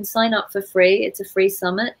gorgeous. You can sign up for free. It's a free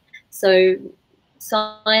summit. So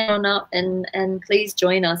sign on up and please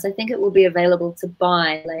join us. I think it will be available to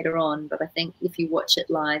buy later on, but I think if you watch it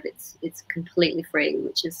live, it's completely free,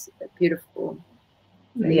 which is beautiful.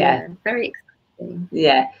 So, yeah, very exciting.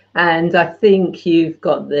 Yeah, and I think you've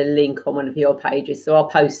got the link on one of your pages, so I'll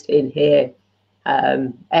post it in here.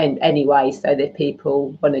 And anyway, so that if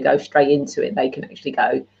people want to go straight into it, they can actually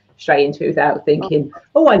go straight into it without thinking,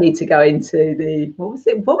 oh, I need to go into the, what was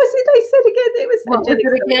it they said again? It was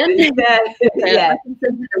Angelic Summit. Yeah. I can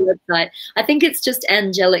send you the website. I think it's just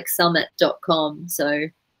angelicsummit.com, so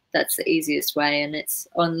that's the easiest way, and it's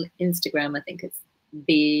on Instagram. I think it's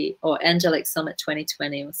Angelic Summit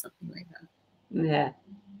 2020 or something like that.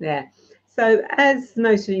 Yeah. So as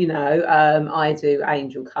most of you know, I do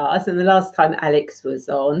angel cards, and the last time Alex was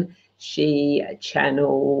on, she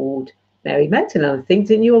channeled Mary Magdalene, I think,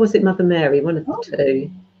 didn't you? Or was it Mother Mary? One of the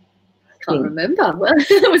two. Can't remember. Well,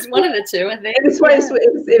 it was one of the two, I think.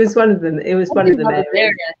 It was one of them. It was one of them.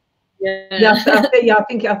 Yeah, I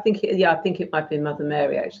think it might be Mother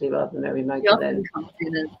Mary actually, rather than Mary Magdalene. She often comes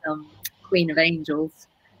in as Queen of Angels,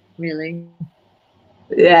 really.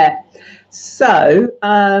 Yeah. So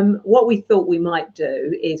what we thought we might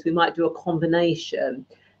do is we might do a combination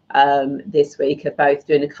this week of both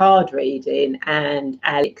doing a card reading and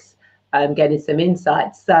Alex getting some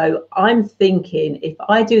insights. So I'm thinking if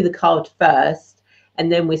I do the card first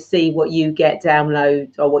and then we see what you get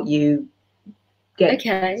download or what you get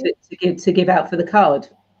to give out for the card.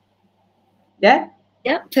 Yeah?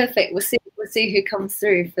 Yeah, perfect. We'll see who comes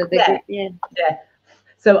through for the yeah.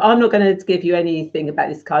 So I'm not going to give you anything about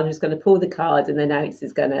this card. I'm just going to pull the card and then Alex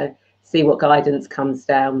is going to see what guidance comes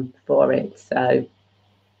down for it. So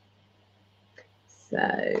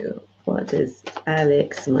what does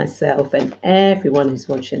Alex, myself, and everyone who's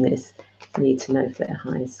watching this need to know for their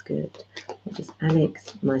highest good? What does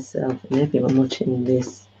Alex, myself, and everyone watching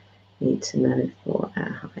this need to know for our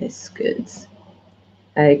highest goods?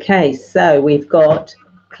 Okay, so we've got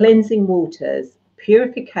cleansing waters,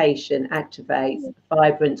 purification activates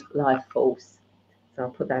vibrant life force. So I'll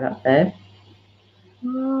put that up there.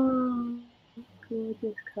 Oh,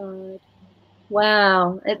 gorgeous card.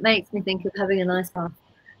 Wow, it makes me think of having a nice bath.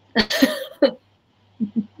 And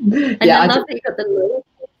I love that you got the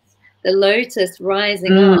lotus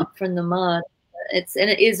rising up from the mud. And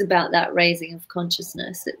it is about that raising of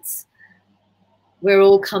consciousness. We're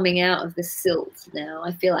all coming out of the silt now.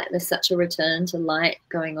 I feel like there's such a return to light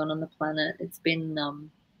going on the planet. It's been,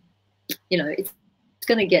 you know, it's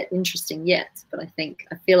going to get interesting yet, but I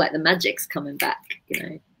feel like the magic's coming back, you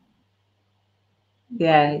know.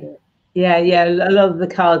 Yeah. A lot of the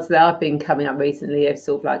cards that I've been coming up recently have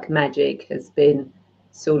sort of like magic has been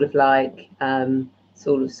sort of like coming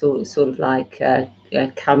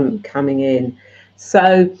in.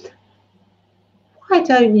 So why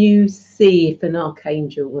don't you see if an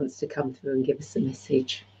archangel wants to come through and give us a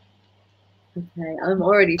message? Okay, I'm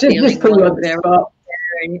already feeling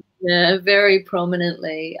very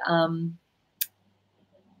prominently.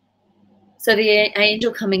 So the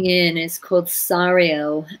angel coming in is called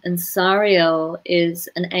Sariel, and Sariel is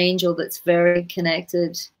an angel that's very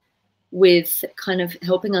connected with kind of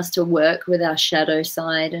helping us to work with our shadow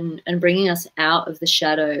side and bringing us out of the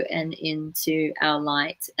shadow and into our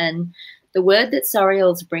light. And the word that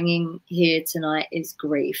Sariel's bringing here tonight is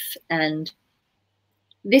grief. And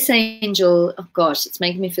this angel, oh gosh, it's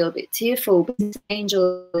making me feel a bit tearful, but this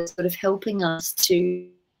angel is sort of helping us to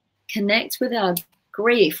connect with our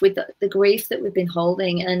grief, with the grief that we've been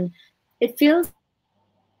holding. And it feels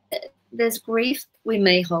there's grief we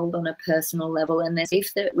may hold on a personal level and there's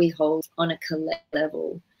grief that we hold on a collective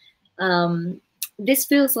level. This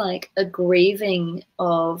feels like a grieving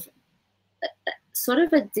of sort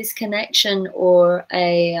of a disconnection or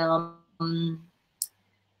a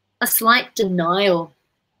slight denial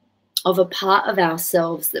of a part of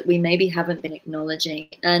ourselves that we maybe haven't been acknowledging.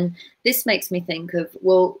 And this makes me think of,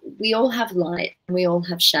 well, we all have light and we all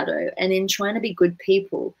have shadow. And in trying to be good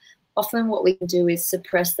people, often what we can do is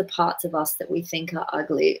suppress the parts of us that we think are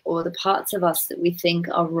ugly or the parts of us that we think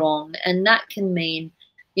are wrong. And that can mean,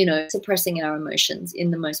 you know, suppressing our emotions in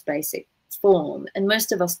the most basic form. And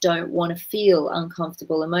most of us don't want to feel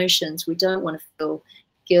uncomfortable emotions. We don't want to feel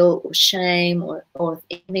guilt or shame or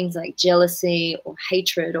things like jealousy or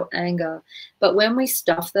hatred or anger. But when we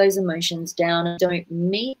stuff those emotions down and don't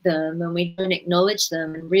meet them and we don't acknowledge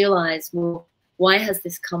them and realize, well, why has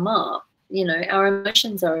this come up? You know, our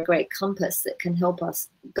emotions are a great compass that can help us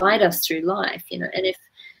guide us through life, you know. And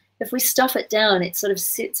if we stuff it down, it sort of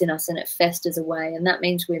sits in us and it festers away. And that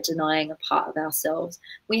means we're denying a part of ourselves.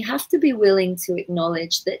 We have to be willing to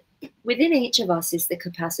acknowledge that within each of us is the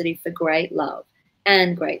capacity for great love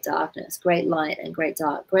and great darkness, great light and great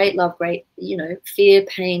dark, great love, great, you know, fear,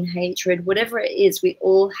 pain, hatred, whatever it is, we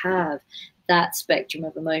all have that spectrum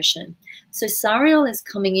of emotion. So Sariel is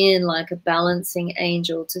coming in like a balancing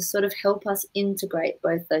angel to sort of help us integrate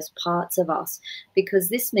both those parts of us, because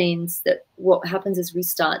this means that what happens is we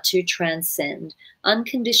start to transcend.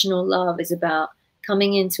 Unconditional love is about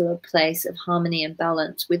coming into a place of harmony and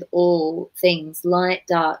balance with all things, light,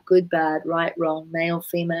 dark, good, bad, right, wrong, male,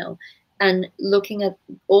 female, and looking at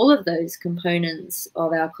all of those components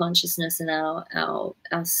of our consciousness and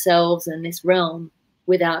ourselves in this realm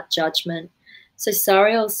without judgment. So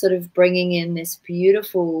Sariel's sort of bringing in this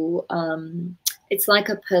beautiful, it's like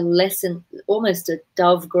a pearlescent, almost a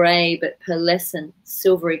dove gray, but pearlescent,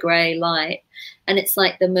 silvery gray light. And it's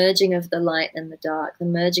like the merging of the light and the dark, the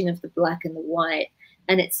merging of the black and the white.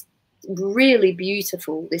 And it's really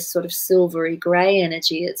beautiful, this sort of silvery gray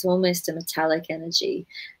energy. It's almost a metallic energy.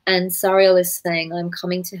 And Sariel is saying, I'm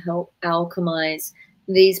coming to help alchemize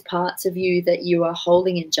these parts of you that you are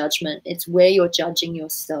holding in judgment. It's where you're judging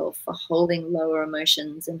yourself for holding lower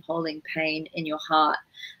emotions and holding pain in your heart.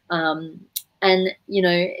 And, you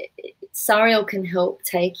know, Sariel can help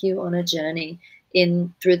take you on a journey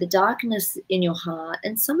through the darkness in your heart.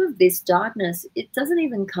 And some of this darkness, it doesn't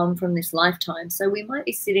even come from this lifetime. So we might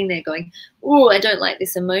be sitting there going, oh, I don't like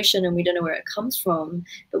this emotion, and we don't know where it comes from.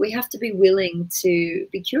 But we have to be willing to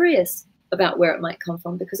be curious about where it might come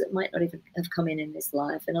from, because it might not even have come in this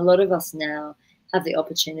life. And a lot of us now have the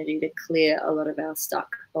opportunity to clear a lot of our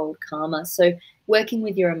stuck old karma. So working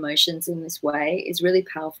with your emotions in this way is really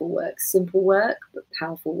powerful work, simple work, but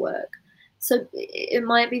powerful work. So it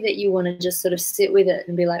might be that you want to just sort of sit with it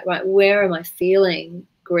and be like, right, where am I feeling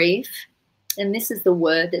grief? And this is the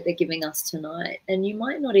word that they're giving us tonight. And you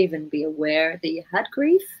might not even be aware that you had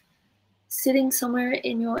grief sitting somewhere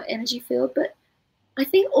in your energy field. But I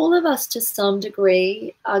think all of us, to some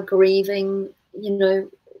degree, are grieving, you know,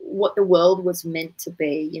 what the world was meant to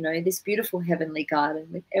be, you know, this beautiful heavenly garden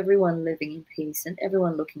with everyone living in peace and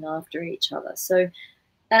everyone looking after each other. So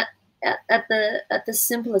at the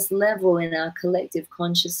simplest level in our collective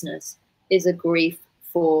consciousness is a grief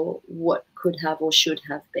for what could have or should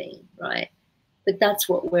have been, right? But that's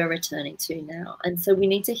what we're returning to now. And so we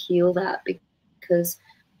need to heal that, because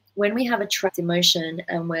when we have a trapped emotion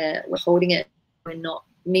and we're holding it, we're not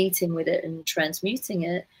meeting with it and transmuting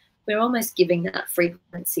it, we're almost giving that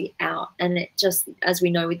frequency out. And it just, as we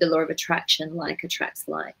know with the law of attraction, like attracts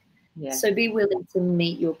like. Yeah. So be willing to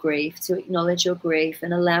meet your grief, to acknowledge your grief,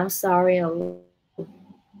 and allow Sariel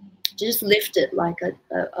to just lift it like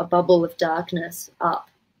a bubble of darkness up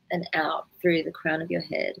and out through the crown of your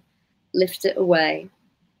head. Lift it away.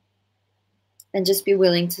 And just be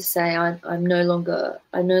willing to say, I no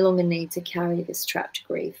longer need to carry this trapped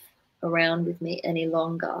grief around with me any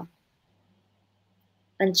longer.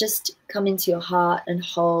 And just come into your heart and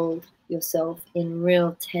hold yourself in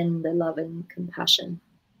real tender, loving compassion.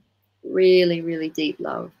 Really, really deep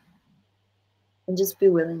love. And just be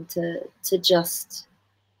willing to just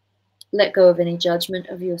let go of any judgment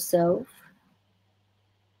of yourself.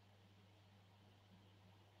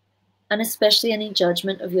 And especially any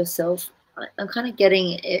judgment of yourself. I'm kind of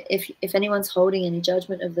getting, if anyone's holding any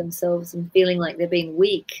judgment of themselves and feeling like they're being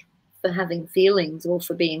weak for having feelings or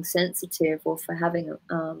for being sensitive or for having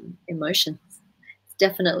emotions, it's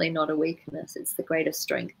definitely not a weakness. It's the greatest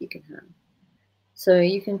strength you can have. So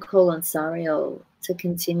you can call on Sariel to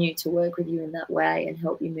continue to work with you in that way and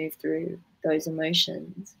help you move through those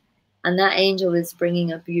emotions. And that angel is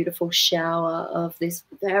bringing a beautiful shower of this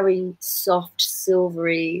very soft,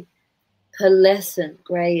 silvery, pearlescent,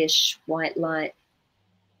 grayish white light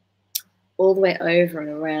all the way over and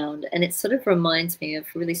around. And it sort of reminds me of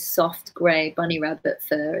really soft gray bunny rabbit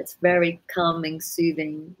fur. It's very calming,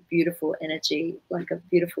 soothing, beautiful energy, like a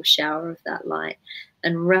beautiful shower of that light,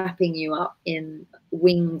 and wrapping you up in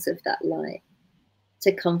wings of that light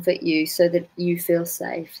to comfort you so that you feel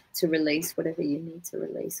safe to release whatever you need to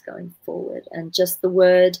release going forward. And just the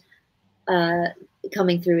word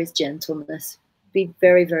coming through is gentleness. Be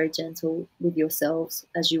very, very gentle with yourselves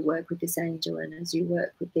as you work with this angel and as you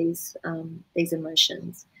work with these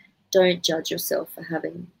emotions. Don't judge yourself for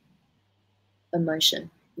having emotion,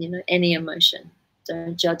 you know, any emotion.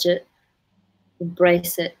 Don't judge it.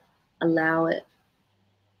 Embrace it. Allow it.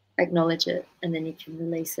 Acknowledge it. And then you can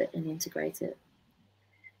release it and integrate it.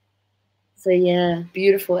 So yeah,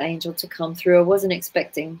 beautiful angel to come through. I wasn't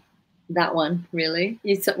expecting that one, really.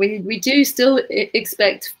 We do still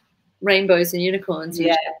expect rainbows and unicorns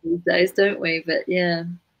these days, don't we? But yeah.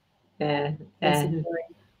 No,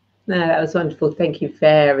 that was wonderful. Thank you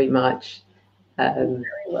very much for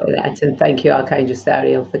that, and thank you, Archangel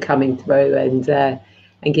Sariel, for coming through and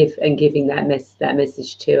giving that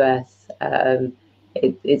message to us.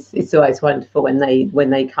 It's always wonderful when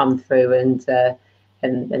they come through and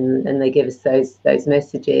they give us those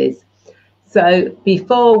messages. So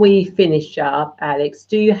before we finish up, Alex,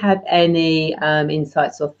 do you have any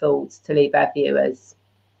insights or thoughts to leave our viewers?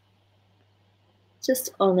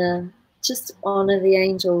 Just honor the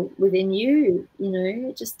angel within you, you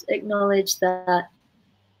know, just acknowledge that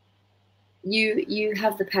you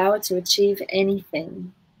have the power to achieve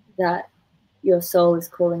anything that your soul is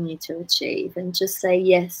calling you to achieve, and just say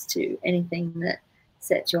yes to anything that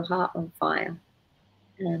sets your heart on fire,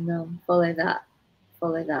 and follow that,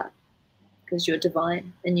 because you're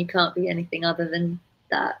divine and you can't be anything other than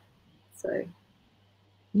that. So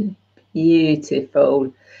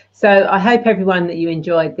Beautiful. So I hope everyone that you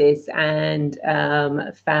enjoyed this and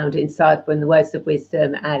found it insightful, and the words of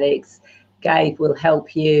wisdom Alex gave will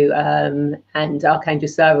help you, and Archangel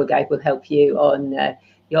Cyril gave will help you on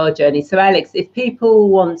your journey. So Alex, if people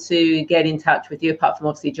want to get in touch with you, apart from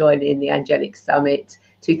obviously joining the Angelic Summit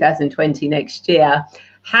 2020 next year,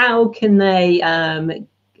 how can they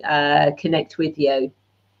connect with you?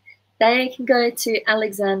 They can go to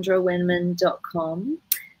alexandrawenman.com.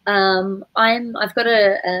 I've got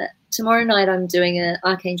tomorrow night I'm doing a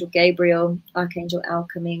Archangel Gabriel, Archangel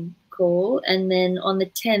Alchemy call, and then on the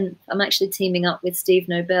 10th I'm actually teaming up with Steve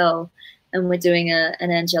Nobel, and we're doing an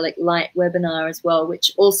Angelic Light webinar as well,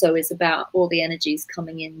 which also is about all the energies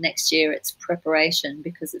coming in next year. It's preparation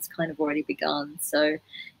because it's kind of already begun. So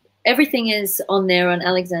everything is on there on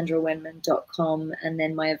alexandrawenman.com, and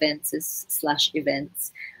then my events is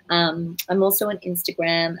 /events. I'm also on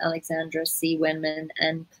Instagram, Alexandra C. Wenman,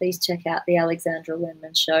 and please check out the Alexandra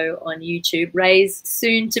Wenman Show on YouTube. Rae's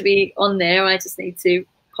soon to be on there. I just need to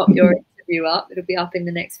pop your interview up. It'll be up in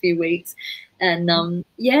the next few weeks. And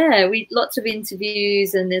yeah, lots of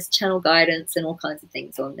interviews, and there's channel guidance and all kinds of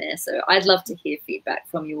things on there. So I'd love to hear feedback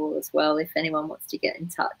from you all as well. If anyone wants to get in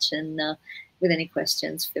touch and with any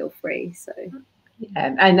questions, feel free. So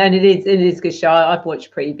yeah, and it is a good show. I've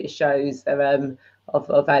watched previous shows of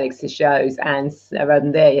Alex's shows, and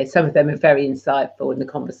there some of them are very insightful, and the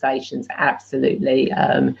conversations are absolutely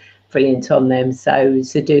brilliant on them. So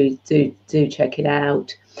do check it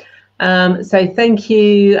out. So thank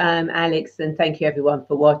you, Alex, and thank you everyone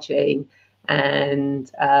for watching. And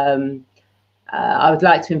I would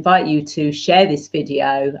like to invite you to share this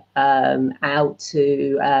video out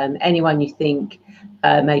to anyone you think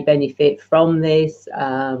may benefit from this,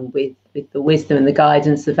 with the wisdom and the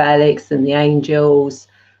guidance of Alex and the angels.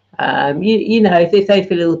 You know, if they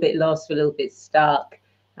feel a little bit lost, a little bit stuck,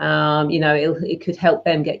 you know, it could help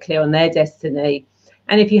them get clear on their destiny.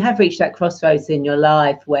 And if you have reached that crossroads in your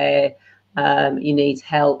life where you need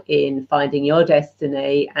help in finding your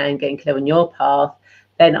destiny and getting clear on your path,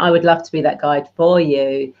 then I would love to be that guide for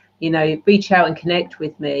you. You know, reach out and connect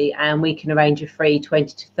with me, and we can arrange a free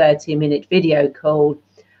 20 to 30 minute video call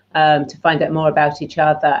to find out more about each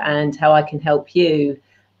other and how I can help you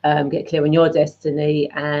get clear on your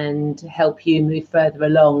destiny and help you move further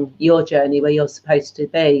along your journey where you're supposed to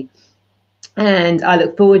be. And I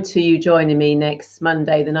look forward to you joining me next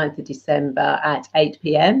Monday, the 9th of December at 8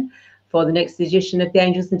 p.m. for the next edition of the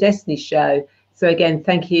Angels and Destiny show. So again,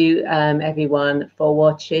 thank you everyone for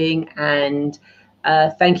watching, and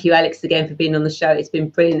thank you, Alex, again for being on the show. It's been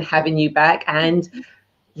brilliant having you back, and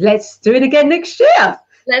let's do it again next year.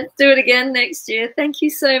 Let's do it again next year. Thank you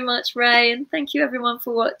so much, Rae, and thank you everyone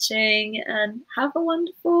for watching, and have a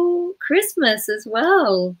wonderful Christmas as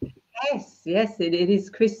well. Yes, it is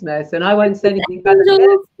Christmas, and I won't say anything about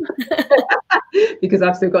it because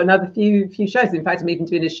I've still got another few shows. In fact, I'm even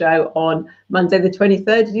doing a show on Monday, the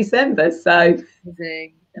 23rd of December. So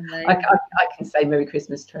amazing. I can say Merry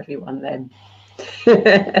Christmas to everyone then.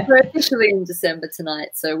 We're officially in December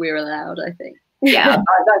tonight, so we're allowed, I think. Yeah,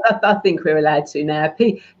 I think we're allowed to now.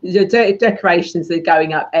 The decorations are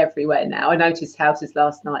going up everywhere now. I noticed houses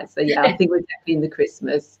last night, so yeah, I think we're definitely in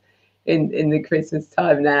the Christmas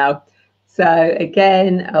time now. So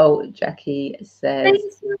again, Jackie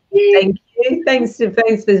says thank you. Thanks for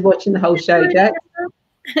watching the whole show, Jack.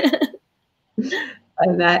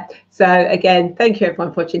 And that. So again, thank you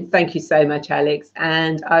everyone for watching. Thank you so much, Alex,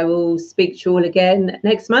 and I will speak to you all again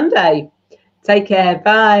next Monday. Take care.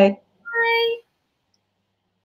 Bye.